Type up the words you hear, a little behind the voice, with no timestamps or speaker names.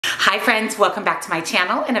Hi friends, welcome back to my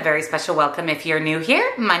channel and a very special welcome if you're new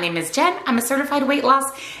here. My name is Jen. I'm a certified weight loss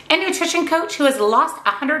and nutrition coach who has lost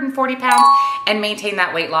 140 pounds and maintained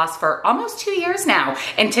that weight loss for almost 2 years now.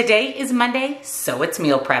 And today is Monday, so it's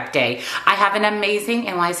meal prep day. I have an amazing,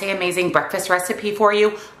 and when I say amazing, breakfast recipe for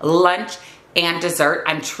you, lunch, and dessert.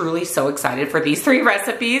 I'm truly so excited for these 3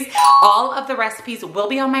 recipes. All of the recipes will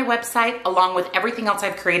be on my website along with everything else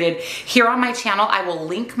I've created here on my channel. I will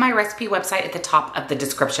link my recipe website at the top of the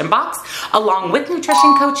description box along with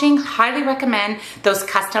nutrition coaching. Highly recommend those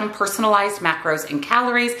custom personalized macros and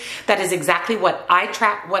calories. That is exactly what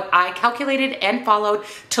I calculated and followed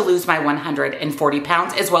to lose my 140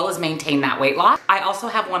 pounds as well as maintain that weight loss. I also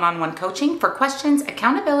have one-on-one coaching for questions,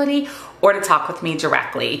 accountability, or to talk with me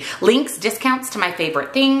directly. Links, discounts to my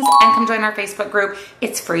favorite things, and come join our Facebook group.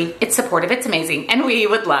 It's free, it's supportive, it's amazing, and we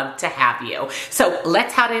would love to have you. So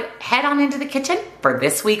let's head on into the kitchen for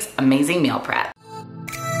this week's amazing meal prep.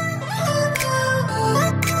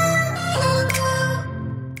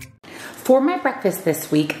 For my breakfast this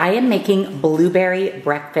week, I am making blueberry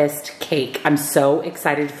breakfast cake. I'm so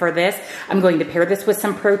excited for this. I'm going to pair this with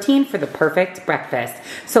some protein for the perfect breakfast.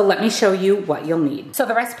 So let me show you what you'll need. So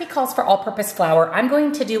the recipe calls for all-purpose flour. I'm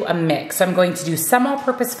going to do a mix. So I'm going to do some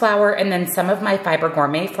all-purpose flour and then some of my fiber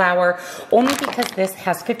gourmet flour, only because this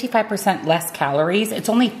has 55% less calories. It's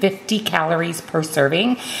only 50 calories per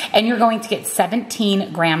serving, and you're going to get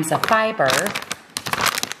 17 grams of fiber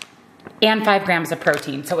and 5 grams of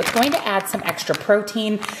protein. So it's going to add some extra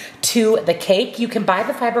protein to the cake. You can buy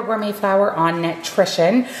the fiber gourmet flour on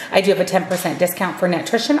NETRITION. I do have a 10% discount for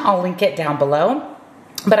NETRITION. I'll link it down below.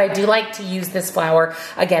 But I do like to use this flour,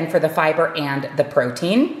 again, for the fiber and the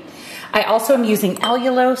protein. I also am using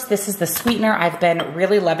allulose. This is the sweetener I've been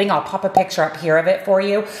really loving. I'll pop a picture up here of it for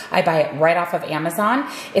you. I buy it right off of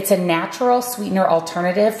Amazon. It's a natural sweetener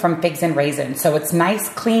alternative from figs and raisins. So it's nice,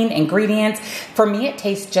 clean ingredients. For me, it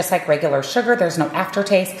tastes just like regular sugar. There's no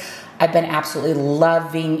aftertaste. I've been absolutely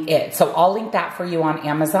loving it. So I'll link that for you on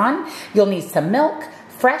Amazon. You'll need some milk,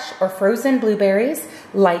 fresh or frozen blueberries,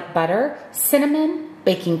 light butter, cinnamon,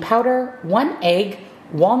 baking powder, 1 egg,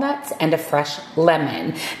 walnuts, and a fresh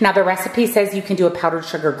lemon. Now the recipe says you can do a powdered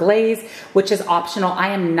sugar glaze, which is optional. I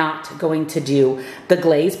am not going to do the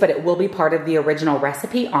glaze, but it will be part of the original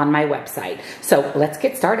recipe on my website. So let's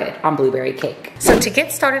get started on blueberry cake. So to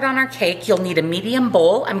get started on our cake, you'll need a medium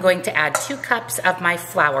bowl. I'm going to add 2 cups of my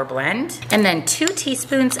flour blend and then 2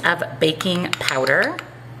 teaspoons of baking powder.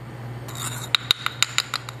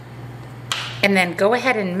 And then go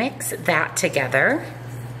ahead and mix that together.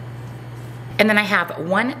 And then I have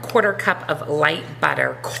 1/4 cup of light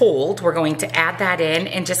butter, cold. We're going to add that in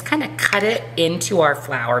and just kind of cut it into our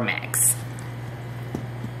flour mix.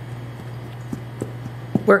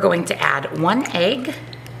 We're going to add 1 egg,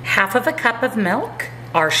 1/2 cup of milk,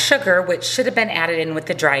 our sugar, which should have been added in with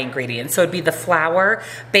the dry ingredients. So it'd be the flour,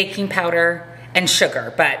 baking powder, and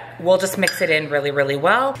sugar, but we'll just mix it in really, really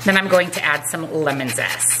well. Then I'm going to add some lemon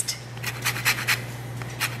zest.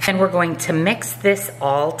 And we're going to mix this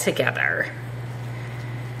all together.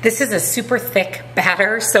 This is a super thick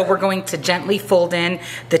batter, so we're going to gently fold in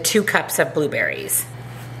the 2 cups of blueberries.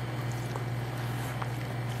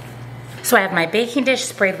 So I have my baking dish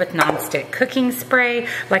sprayed with nonstick cooking spray.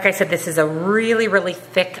 Like I said, this is a really, really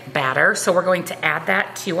thick batter, so we're going to add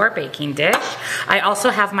that to our baking dish. I also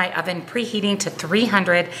have my oven preheating to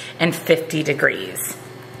 350 degrees.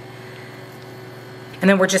 And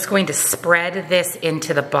then we're just going to spread this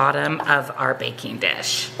into the bottom of our baking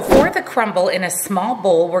dish. For the crumble, in a small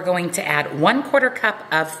bowl, we're going to add 1/4 cup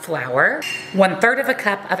of flour, 1/3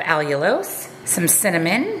 cup of allulose, some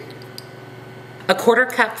cinnamon,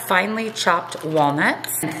 1/4 cup finely chopped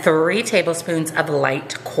walnuts, and 3 tablespoons of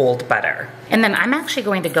light cold butter. And then I'm actually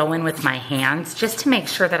going to go in with my hands just to make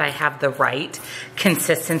sure that I have the right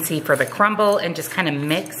consistency for the crumble and just kind of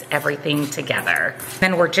mix everything together.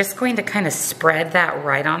 Then we're just going to kind of spread that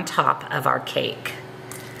right on top of our cake.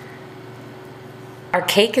 Our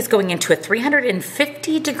cake is going into a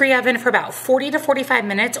 350 degree oven for about 40 to 45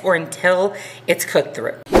 minutes or until it's cooked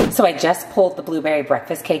through. So I just pulled the blueberry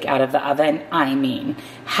breakfast cake out of the oven. I mean,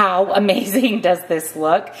 how amazing does this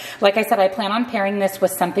look? Like I said, I plan on pairing this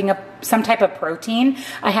with some type of protein.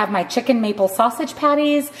 I have my chicken maple sausage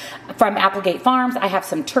patties from Applegate Farms. I have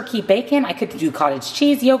some turkey bacon. I could do cottage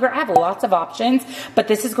cheese, yogurt. I have lots of options, but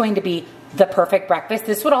this is going to be the perfect breakfast.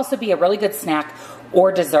 This would also be a really good snack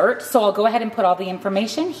or dessert. So I'll go ahead and put all the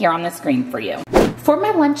information here on the screen for you. For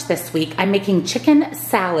my lunch this week, I'm making chicken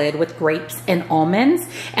salad with grapes and almonds,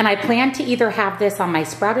 and I plan to either have this on my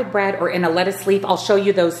sprouted bread or in a lettuce leaf. I'll show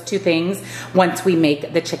you those two things once we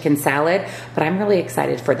make the chicken salad, but I'm really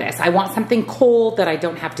excited for this. I want something cold that I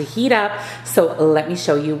don't have to heat up, so let me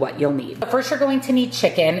show you what you'll need. But first, you're going to need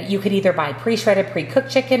chicken. You could either buy pre-shredded,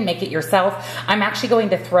 pre-cooked chicken, make it yourself. I'm actually going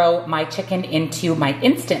to throw my chicken into my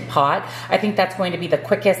Instant Pot. I think that's going to be the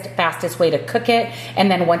quickest, fastest way to cook it,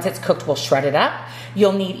 and then once it's cooked, we'll shred it up.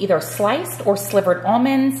 You'll need either sliced or slivered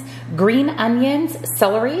almonds, green onions,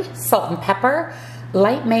 celery, salt and pepper,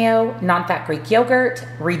 light mayo, non-fat Greek yogurt,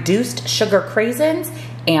 reduced sugar craisins,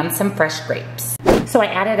 and some fresh grapes. So I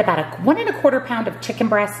added about 1 1/4 pound of chicken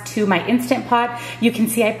breast to my Instant Pot. You can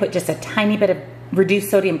see I put just a tiny bit of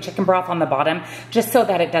reduced sodium chicken broth on the bottom just so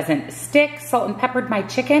that it doesn't stick. Salt and peppered my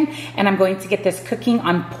chicken, and I'm going to get this cooking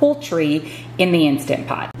on poultry in the Instant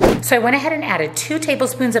Pot. So I went ahead and added 2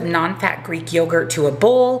 tablespoons of non-fat Greek yogurt to a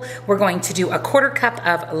bowl. We're going to do 1/4 cup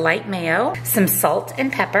of light mayo, some salt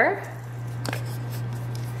and pepper,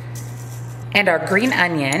 and our green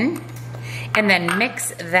onion, and then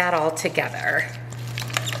mix that all together.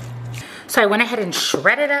 So I went ahead and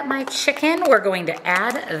shredded up my chicken. We're going to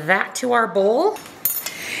add that to our bowl,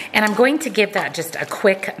 and I'm going to give that just a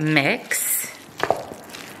quick mix.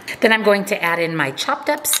 Then I'm going to add in my chopped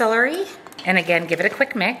up celery, and again, give it a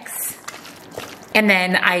quick mix. And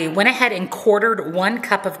then I went ahead and quartered 1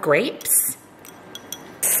 cup of grapes.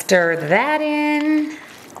 Stir that in.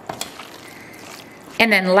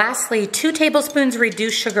 And then lastly, 2 tablespoons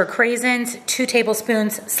reduced sugar craisins, 2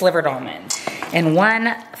 tablespoons slivered almonds, and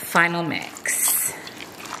 1 final mix.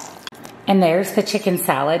 And there's the chicken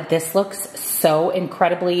salad. This looks so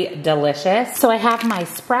incredibly delicious. So I have my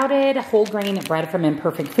sprouted whole grain bread from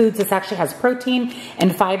Imperfect Foods. This actually has protein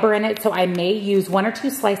and fiber in it, so I may use 1 or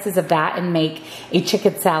 2 slices of that and make a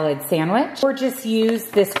chicken salad sandwich, or just use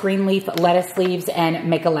this green leaf lettuce leaves and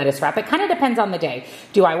make a lettuce wrap. It kind of depends on the day.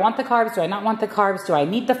 Do I want the carbs? Do I not want the carbs? Do I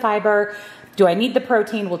need the fiber? Do I need the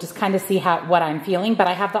protein? We'll just kind of see what I'm feeling, but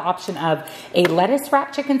I have the option of a lettuce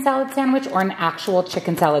wrap chicken salad sandwich or an actual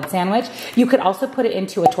chicken salad sandwich. You could also put it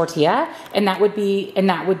into a tortilla, and that would be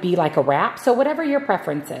like a wrap. So whatever your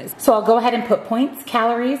preference is. So I'll go ahead and put points,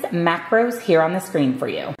 calories, macros here on the screen for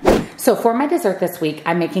you. So for my dessert this week,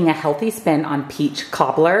 I'm making a healthy spin on peach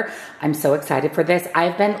cobbler. I'm so excited for this.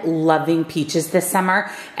 I've been loving peaches this summer,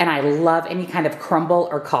 and I love any kind of crumble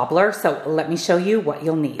or cobbler. So let me show you what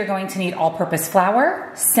you'll need. You're going to need all-purpose flour,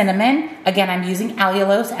 cinnamon. Again, I'm using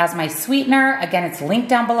allulose as my sweetener. Again, it's linked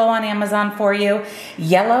down below on Amazon for you.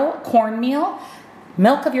 Yellow cornmeal,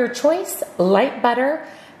 milk of your choice, light butter,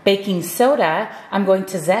 baking soda. I'm going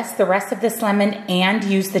to zest the rest of this lemon and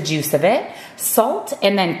use the juice of it. Salt,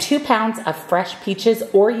 and then 2 pounds of fresh peaches,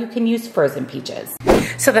 or you can use frozen peaches.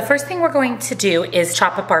 So the first thing we're going to do is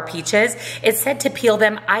chop up our peaches. It said to peel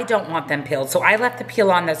them. I don't want them peeled, so I left the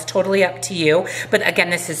peel on. That's totally up to you. But again,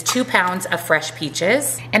 this is 2 pounds of fresh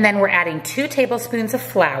peaches. And then we're adding 2 tablespoons of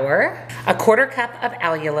flour, 1/4 cup of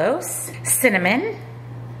allulose, cinnamon,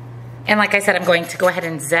 and like I said, I'm going to go ahead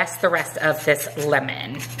and zest the rest of this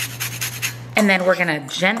lemon. And then we're gonna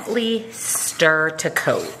gently stir to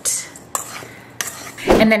coat.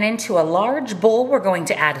 And then into a large bowl, we're going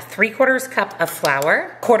to add 3/4 cup of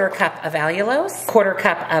flour, 1/4 cup of allulose, 1/4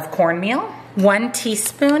 cup of cornmeal, 1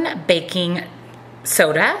 teaspoon baking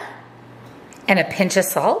soda, and a pinch of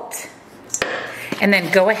salt. And then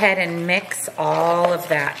go ahead and mix all of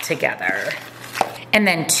that together. And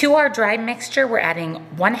then to our dry mixture, we're adding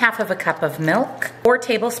 1/2 cup of milk, 4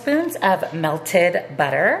 tablespoons of melted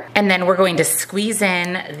butter, and then we're going to squeeze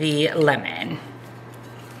in the lemon.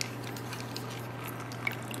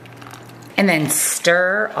 And then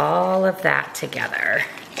stir all of that together.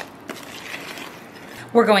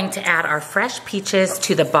 We're going to add our fresh peaches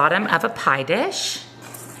to the bottom of a pie dish.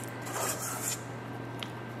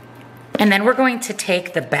 And then we're going to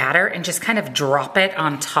take the batter and just kind of drop it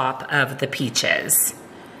on top of the peaches.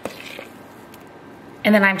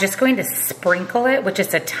 And then I'm just going to sprinkle it with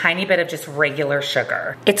just a tiny bit of just regular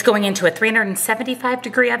sugar. It's going into a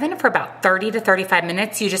 375-degree oven for about 30 to 35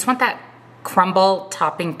 minutes. You just want that crumble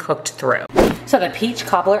topping cooked through. So the peach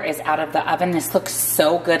cobbler is out of the oven. This looks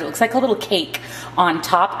so good. It looks like a little cake on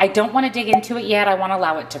top. I don't want to dig into it yet. I want to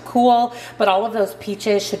allow it to cool, but all of those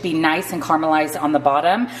peaches should be nice and caramelized on the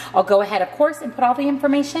bottom. I'll go ahead, of course, and put all the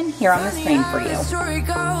information here on the screen for you. Story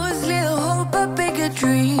goes, little hope but bigger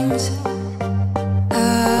dreams.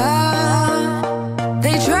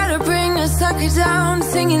 They try to bring a sucker down,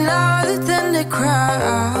 singing louder than the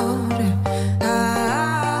crowd.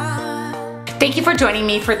 Thank you for joining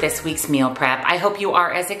me for this week's meal prep. I hope you are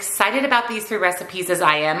as excited about these 3 recipes as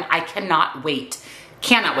I am. I cannot wait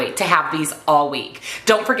to have these all week.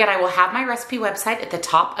 Don't forget, I will have my recipe website at the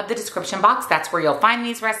top of the description box. That's where you'll find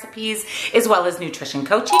these recipes, as well as nutrition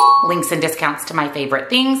coaching, links and discounts to my favorite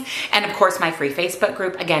things, and of course my free Facebook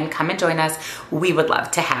group. Again, come and join us. We would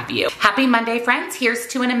love to have you. Happy Monday, friends. Here's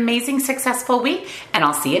to an amazing, successful week, and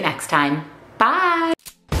I'll see you next time.